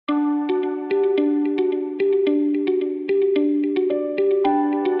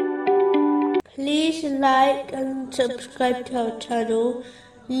like and subscribe to our channel.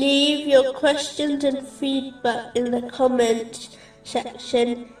 Leave your questions and feedback in the comments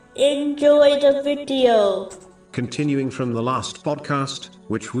section. Enjoy the video. Continuing from the last podcast,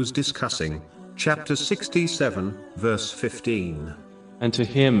 which was discussing chapter 67, verse 15. And to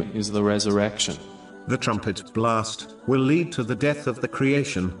him is the resurrection. The trumpet blast will lead to the death of the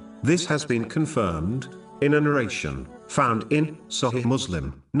creation. This has been confirmed in a narration found in Sahih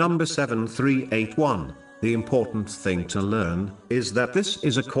Muslim, number 7381. The important thing to learn is that this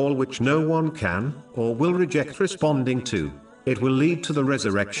is a call which no one can or will reject responding to. It will lead to the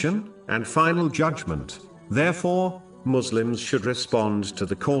resurrection and final judgment. Therefore, Muslims should respond to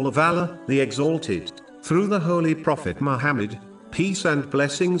the call of Allah, the Exalted, through the Holy Prophet Muhammad, peace and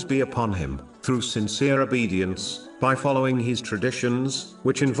blessings be upon him, through sincere obedience, by following his traditions,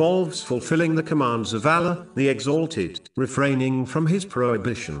 which involves fulfilling the commands of Allah, the Exalted, refraining from his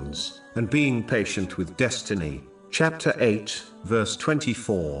prohibitions, and being patient with destiny. Chapter 8, verse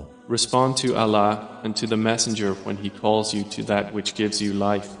 24. Respond to Allah and to the Messenger when he calls you to that which gives you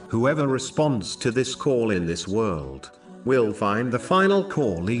life. Whoever responds to this call in this world will find the final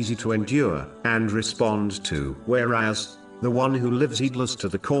call easy to endure and respond to, whereas the one who lives heedless to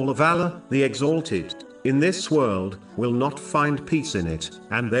the call of Allah, the Exalted, in this world, will not find peace in it,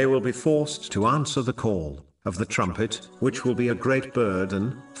 and they will be forced to answer the call of the trumpet, which will be a great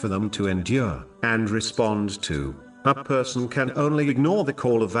burden for them to endure and respond to. A person can only ignore the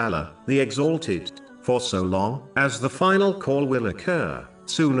call of Allah, the Exalted, for so long as the final call will occur,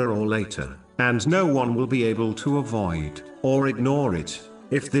 sooner or later, and no one will be able to avoid or ignore it.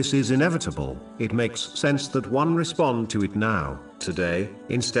 If this is inevitable, it makes sense that one respond to it now, today,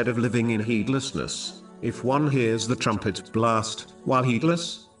 instead of living in heedlessness. If one hears the trumpet blast while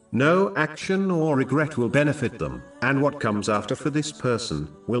heedless, no action or regret will benefit them, and what comes after for this person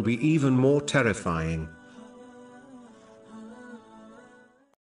will be even more terrifying.